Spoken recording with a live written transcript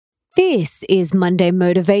This is Monday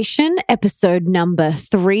Motivation, episode number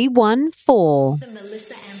 314. The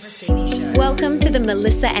Melissa Ambrosini Show. Welcome to the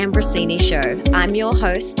Melissa Ambrosini Show. I'm your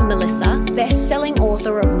host, Melissa, best-selling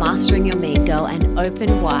author of Mastering Your Mean Girl and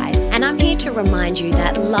Open Wide. And I'm here to remind you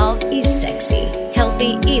that love is sexy,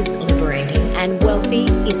 healthy is liberating, and wealthy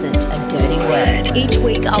isn't a dirty word. Each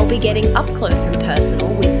week, I'll be getting up close and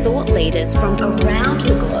personal with thought leaders from around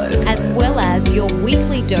the globe, as well as your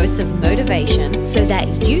weekly dose of motivation so that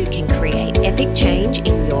you can create epic change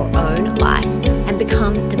in your own life and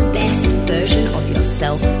become the best version of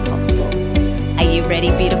yourself possible. Are you ready,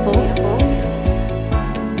 beautiful?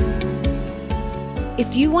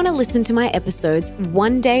 If you want to listen to my episodes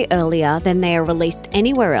one day earlier than they are released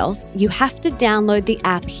anywhere else, you have to download the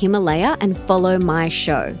app Himalaya and follow my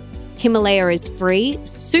show. Himalaya is free,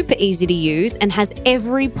 super easy to use, and has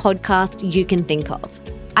every podcast you can think of.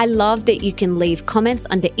 I love that you can leave comments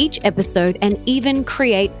under each episode and even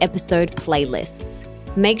create episode playlists.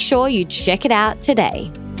 Make sure you check it out today.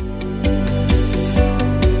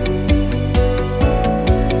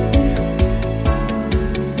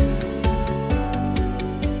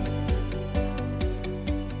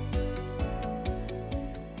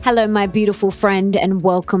 Hello, my beautiful friend, and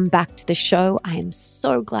welcome back to the show. I am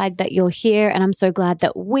so glad that you're here, and I'm so glad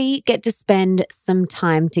that we get to spend some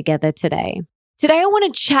time together today. Today, I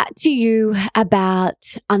want to chat to you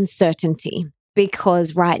about uncertainty,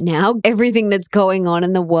 because right now, everything that's going on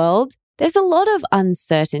in the world, there's a lot of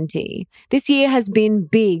uncertainty. This year has been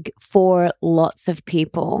big for lots of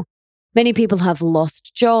people. Many people have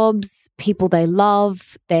lost jobs, people they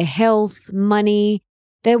love, their health, money.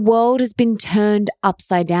 Their world has been turned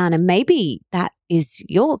upside down, and maybe that is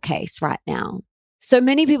your case right now. So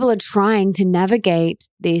many people are trying to navigate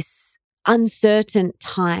this uncertain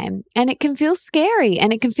time, and it can feel scary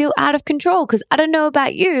and it can feel out of control, because I don't know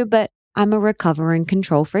about you, but I'm a recovering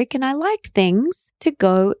control freak and I like things to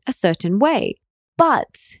go a certain way.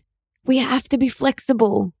 But we have to be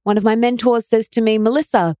flexible. One of my mentors says to me,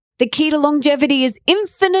 Melissa, the key to longevity is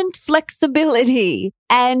infinite flexibility.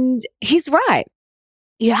 And he's right.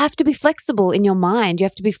 You have to be flexible in your mind. You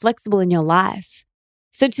have to be flexible in your life.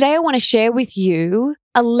 So today I want to share with you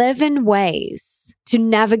 11 ways to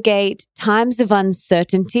navigate times of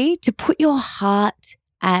uncertainty to put your heart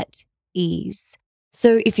at ease.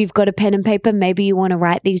 So if you've got a pen and paper, maybe you want to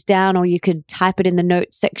write these down, or you could type it in the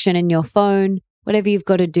notes section in your phone, whatever you've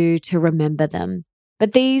got to do to remember them.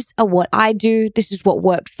 But these are what I do. This is what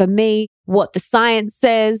works for me, what the science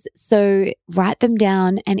says. So write them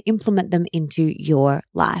down and implement them into your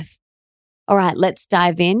life. All right, let's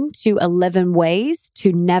dive into 11 ways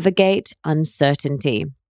to navigate uncertainty.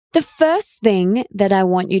 The first thing that I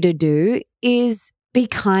want you to do is be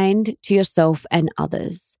kind to yourself and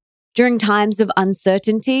others. During times of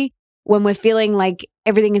uncertainty, when we're feeling like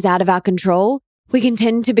everything is out of our control, we can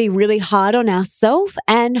tend to be really hard on ourselves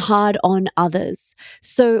and hard on others.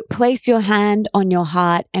 So place your hand on your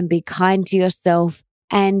heart and be kind to yourself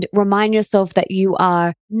and remind yourself that you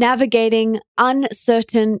are navigating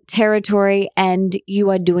uncertain territory and you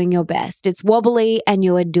are doing your best. It's wobbly and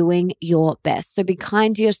you are doing your best. So be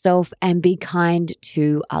kind to yourself and be kind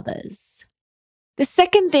to others. The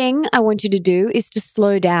second thing I want you to do is to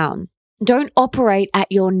slow down. Don't operate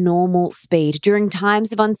at your normal speed. During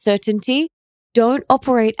times of uncertainty, don't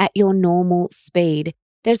operate at your normal speed.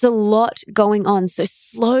 There's a lot going on, so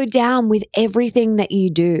slow down with everything that you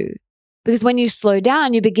do. Because when you slow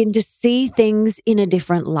down, you begin to see things in a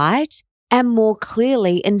different light and more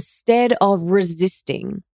clearly instead of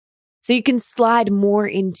resisting. So you can slide more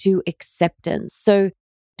into acceptance. So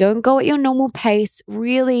don't go at your normal pace,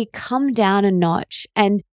 really come down a notch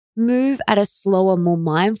and move at a slower, more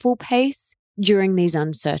mindful pace during these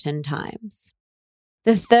uncertain times.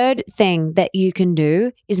 The third thing that you can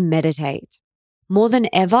do is meditate. More than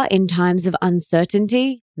ever in times of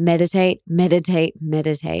uncertainty, meditate, meditate,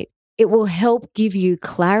 meditate. It will help give you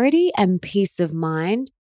clarity and peace of mind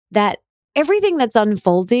that everything that's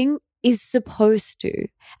unfolding is supposed to,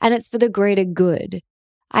 and it's for the greater good.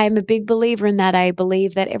 I am a big believer in that. I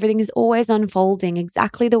believe that everything is always unfolding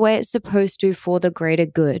exactly the way it's supposed to for the greater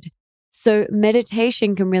good. So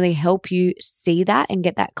meditation can really help you see that and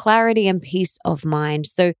get that clarity and peace of mind.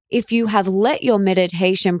 So if you have let your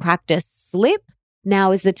meditation practice slip,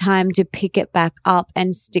 now is the time to pick it back up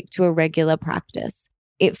and stick to a regular practice.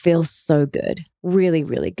 It feels so good. Really,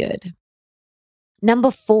 really good.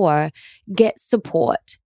 Number 4, get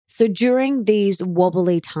support. So during these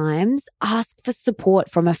wobbly times, ask for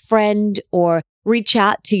support from a friend or reach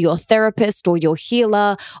out to your therapist or your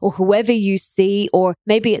healer or whoever you see, or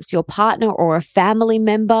maybe it's your partner or a family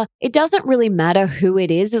member. It doesn't really matter who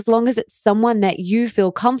it is, as long as it's someone that you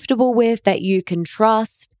feel comfortable with, that you can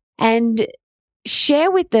trust, and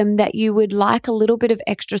share with them that you would like a little bit of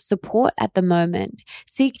extra support at the moment.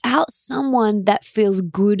 Seek out someone that feels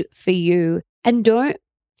good for you and don't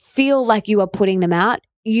feel like you are putting them out.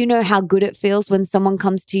 You know how good it feels when someone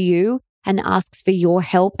comes to you and asks for your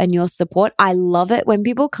help and your support. I love it when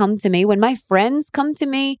people come to me, when my friends come to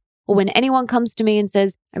me, or when anyone comes to me and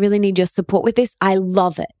says, I really need your support with this. I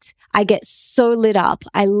love it. I get so lit up.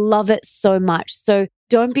 I love it so much. So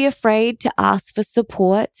don't be afraid to ask for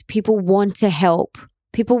support. People want to help.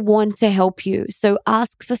 People want to help you. So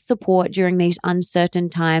ask for support during these uncertain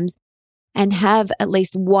times and have at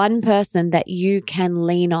least one person that you can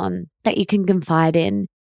lean on, that you can confide in.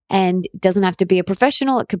 And it doesn't have to be a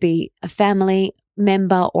professional. It could be a family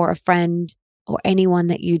member or a friend or anyone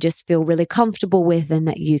that you just feel really comfortable with and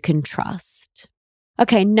that you can trust.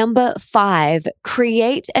 Okay, number 5,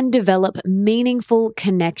 create and develop meaningful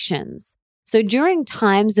connections. So during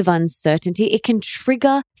times of uncertainty, it can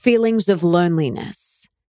trigger feelings of loneliness.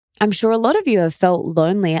 I'm sure a lot of you have felt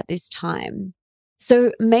lonely at this time.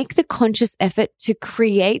 So make the conscious effort to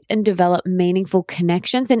create and develop meaningful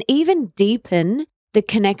connections and even deepen the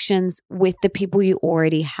connections with the people you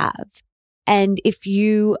already have. And if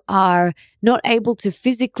you are not able to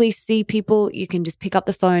physically see people, you can just pick up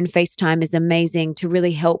the phone. FaceTime is amazing to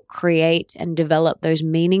really help create and develop those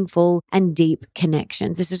meaningful and deep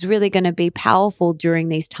connections. This is really going to be powerful during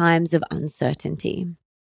these times of uncertainty.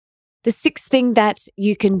 The 6th thing that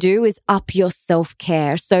you can do is up your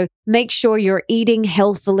self-care. So make sure you're eating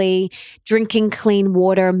healthily, drinking clean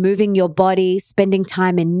water, moving your body, spending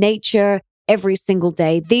time in nature every single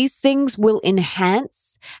day. These things will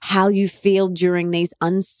enhance how you feel during these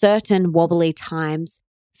uncertain, wobbly times.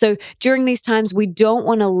 So during these times, we don't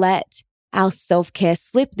want to let our self-care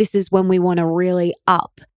slip. This is when we want to really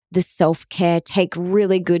up the self-care, take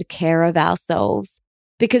really good care of ourselves,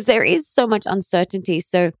 because there is so much uncertainty.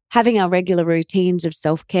 So having our regular routines of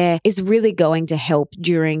self-care is really going to help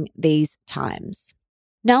during these times.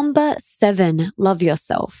 Number 7, love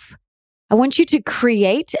yourself. I want you to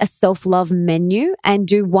create a self-love menu and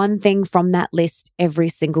do one thing from that list every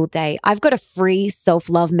single day. I've got a free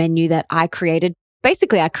self-love menu that I created.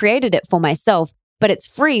 Basically, I created it for myself, but it's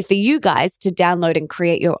free for you guys to download and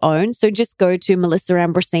create your own. So just go to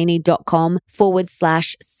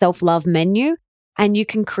melissaambrosini.com/self-love menu. And you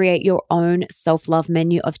can create your own self-love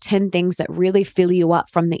menu of 10 things that really fill you up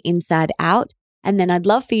from the inside out. And then I'd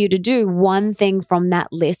love for you to do one thing from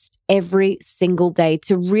that list every single day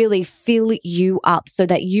to really fill you up so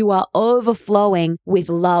that you are overflowing with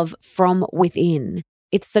love from within.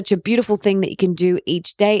 It's such a beautiful thing that you can do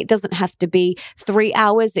each day. It doesn't have to be 3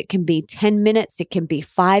 hours. It can be 10 minutes. It can be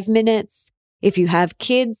 5 minutes. If you have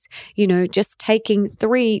kids, just taking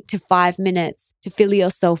 3 to 5 minutes to fill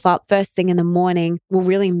yourself up first thing in the morning will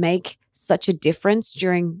really make such a difference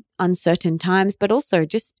during uncertain times, but also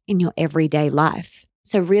just in your everyday life.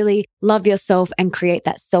 So really love yourself and create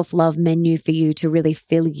that self-love menu for you to really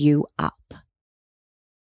fill you up.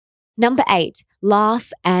 Number 8,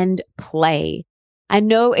 laugh and play. I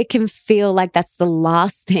know it can feel like that's the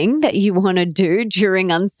last thing that you want to do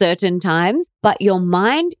during uncertain times, but your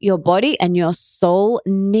mind, your body, and your soul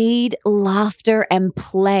need laughter and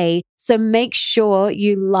play. So make sure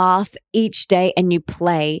you laugh each day and you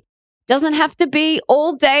play. Doesn't have to be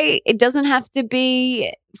all day. It doesn't have to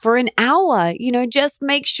be for an hour. Just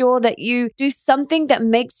make sure that you do something that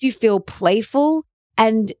makes you feel playful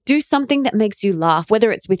and do something that makes you laugh,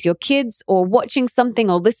 whether it's with your kids or watching something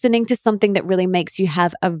or listening to something that really makes you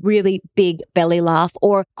have a really big belly laugh,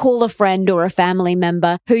 or call a friend or a family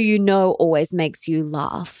member who always makes you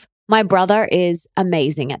laugh. My brother is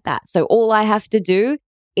amazing at that. So all I have to do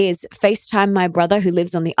is FaceTime my brother who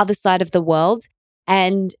lives on the other side of the world,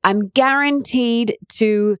 and I'm guaranteed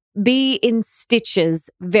to be in stitches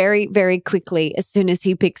very, very quickly as soon as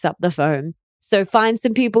he picks up the phone. So find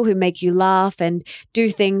some people who make you laugh and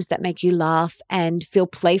do things that make you laugh and feel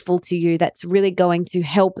playful to you. That's really going to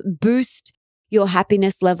help boost your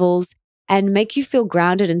happiness levels and make you feel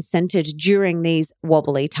grounded and centered during these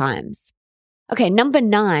wobbly times. Okay, number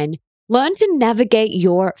 9, learn to navigate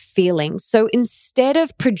your feelings. So instead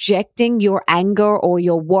of projecting your anger or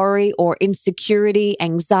your worry or insecurity,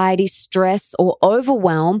 anxiety, stress, or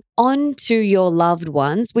overwhelm onto your loved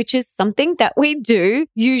ones, which is something that we do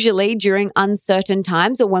usually during uncertain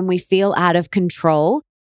times or when we feel out of control,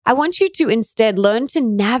 I want you to instead learn to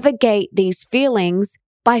navigate these feelings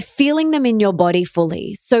by feeling them in your body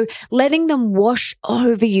fully. So letting them wash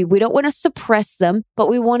over you. We don't want to suppress them, but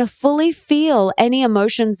we want to fully feel any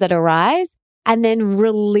emotions that arise and then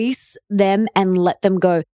release them and let them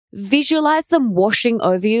go. Visualize them washing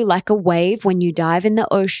over you like a wave when you dive in the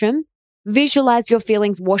ocean. Visualize your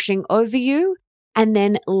feelings washing over you and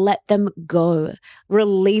then let them go.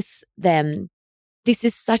 Release them. This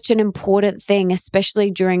is such an important thing,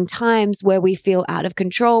 especially during times where we feel out of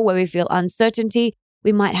control, where we feel uncertainty.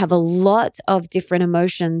 We might have a lot of different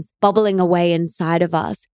emotions bubbling away inside of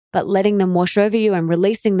us, but letting them wash over you and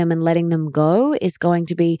releasing them and letting them go is going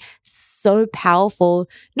to be so powerful,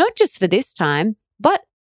 not just for this time, but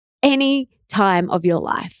any time of your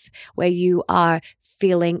life where you are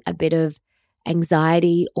feeling a bit of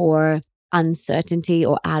anxiety or uncertainty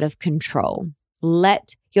or out of control.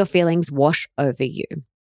 Let your feelings wash over you.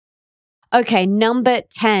 Okay, number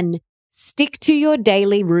 10, stick to your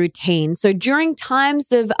daily routine. So during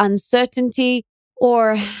times of uncertainty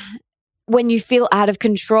or when you feel out of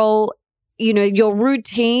control, your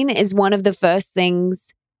routine is one of the first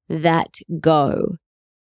things that go.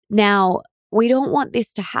 Now, we don't want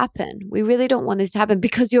this to happen. We really don't want this to happen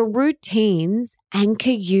because your routines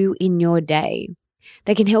anchor you in your day.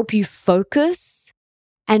 They can help you focus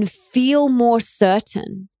and feel more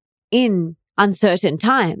certain in uncertain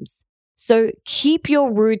times. So keep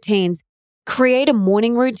your routines. Create a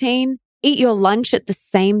morning routine. Eat your lunch at the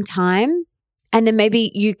same time. And then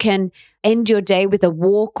maybe you can end your day with a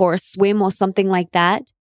walk or a swim or something like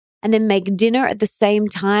that. And then make dinner at the same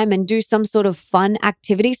time and do some sort of fun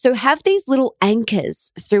activity. So have these little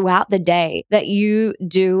anchors throughout the day that you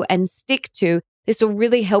do and stick to. This will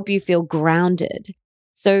really help you feel grounded.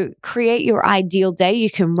 So create your ideal day.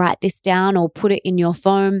 You can write this down or put it in your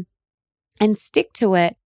phone and stick to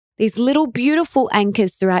it. These little beautiful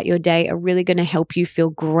anchors throughout your day are really going to help you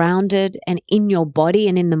feel grounded and in your body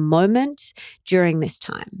and in the moment during this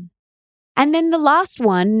time. And then the last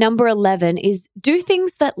one, number 11, is do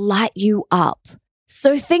things that light you up.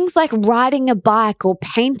 So things like riding a bike or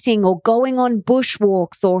painting or going on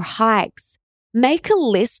bushwalks or hikes. Make a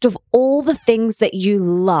list of all the things that you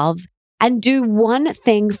love and do one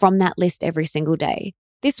thing from that list every single day.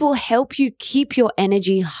 This will help you keep your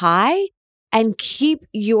energy high and keep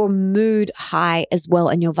your mood high as well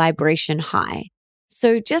and your vibration high.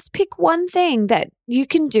 So just pick one thing that you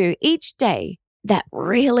can do each day that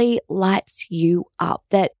really lights you up,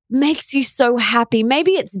 that makes you so happy.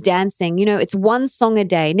 Maybe it's dancing. It's one song a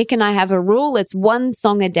day. Nick and I have a rule. It's one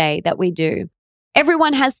song a day that we do.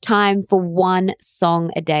 Everyone has time for one song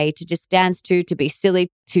a day to just dance to be silly,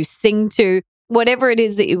 to sing to, whatever it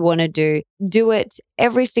is that you want to do. Do it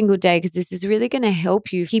every single day because this is really going to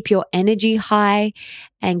help you keep your energy high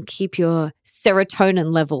and keep your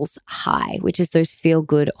serotonin levels high, which is those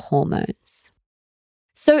feel-good hormones.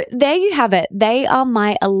 So there you have it. They are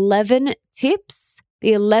my 11 tips,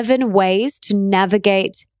 the 11 ways to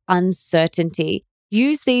navigate uncertainty.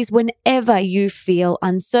 Use these whenever you feel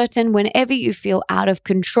uncertain, whenever you feel out of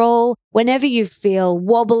control, whenever you feel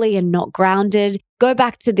wobbly and not grounded. Go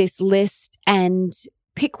back to this list and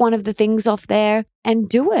pick one of the things off there and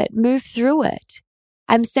do it. Move through it.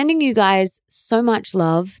 I'm sending you guys so much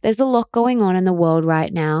love. There's a lot going on in the world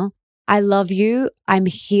right now. I love you. I'm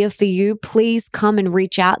here for you. Please come and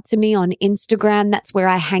reach out to me on Instagram. That's where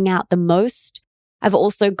I hang out the most. I've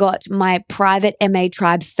also got my private MA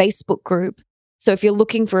Tribe Facebook group. So if you're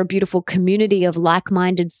looking for a beautiful community of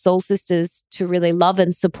like-minded soul sisters to really love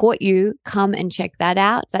and support you, come and check that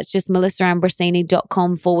out. That's just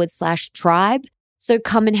melissaambrosini.com/tribe. So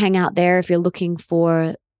come and hang out there if you're looking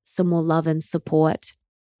for some more love and support,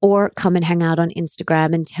 or come and hang out on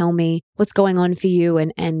Instagram and tell me what's going on for you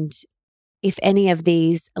and if any of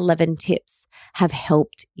these 11 tips have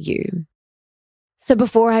helped you. So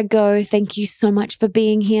before I go, thank you so much for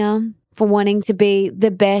being here, for wanting to be the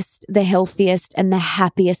best, the healthiest, and the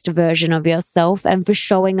happiest version of yourself, and for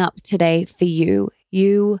showing up today for you.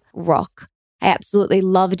 You rock. I absolutely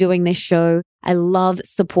love doing this show. I love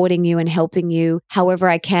supporting you and helping you however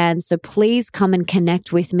I can. So please come and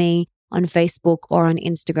connect with me on Facebook or on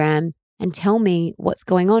Instagram and tell me what's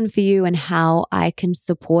going on for you and how I can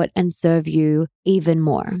support and serve you even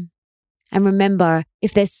more. And remember,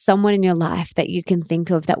 if there's someone in your life that you can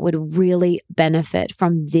think of that would really benefit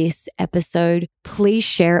from this episode, please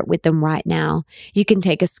share it with them right now. You can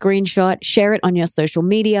take a screenshot, share it on your social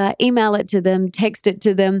media, email it to them, text it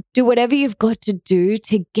to them, do whatever you've got to do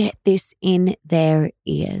to get this in their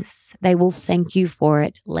ears. They will thank you for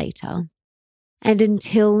it later. And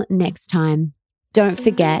until next time, don't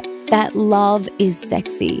forget that love is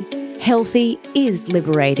sexy, healthy is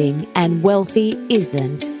liberating, and wealthy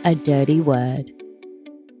isn't a dirty word.